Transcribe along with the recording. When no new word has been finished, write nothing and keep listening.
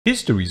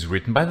History is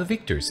written by the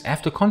victors.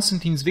 After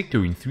Constantine's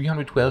victory in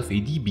 312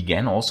 AD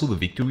began also the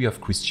victory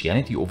of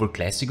Christianity over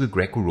classical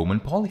Greco-Roman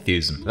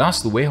polytheism. Thus,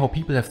 the way how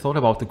people have thought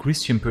about the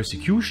Christian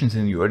persecutions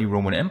in the early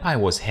Roman Empire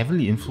was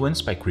heavily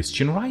influenced by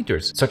Christian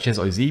writers, such as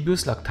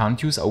Eusebius,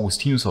 Lactantius,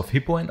 Augustinus of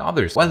Hippo and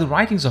others, while the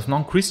writings of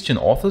non-Christian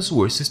authors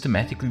were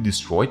systematically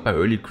destroyed by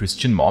early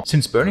Christian mobs,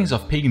 since burnings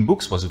of pagan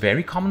books was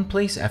very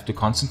commonplace after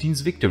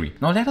Constantine's victory.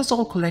 Now let us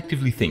all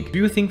collectively think. Do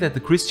you think that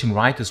the Christian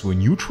writers were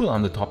neutral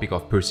on the topic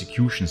of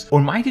persecutions, or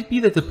might it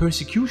be that the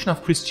persecution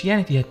of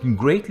Christianity had been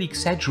greatly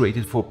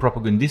exaggerated for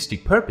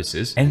propagandistic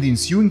purposes, and the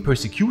ensuing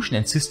persecution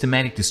and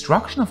systematic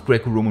destruction of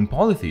Greco-Roman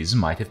polytheism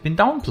might have been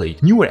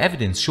downplayed? Newer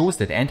evidence shows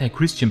that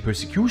anti-Christian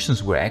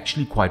persecutions were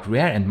actually quite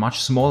rare and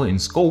much smaller in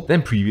scope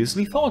than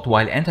previously thought,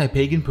 while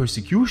anti-pagan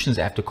persecutions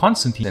after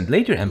Constantine and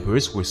later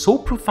emperors were so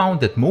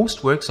profound that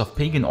most works of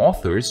pagan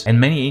authors and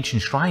many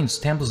ancient shrines,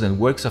 temples and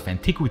works of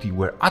antiquity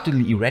were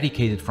utterly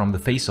eradicated from the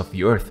face of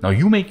the earth. Now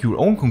you make your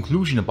own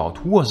conclusion about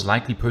who was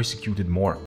likely persecuted more.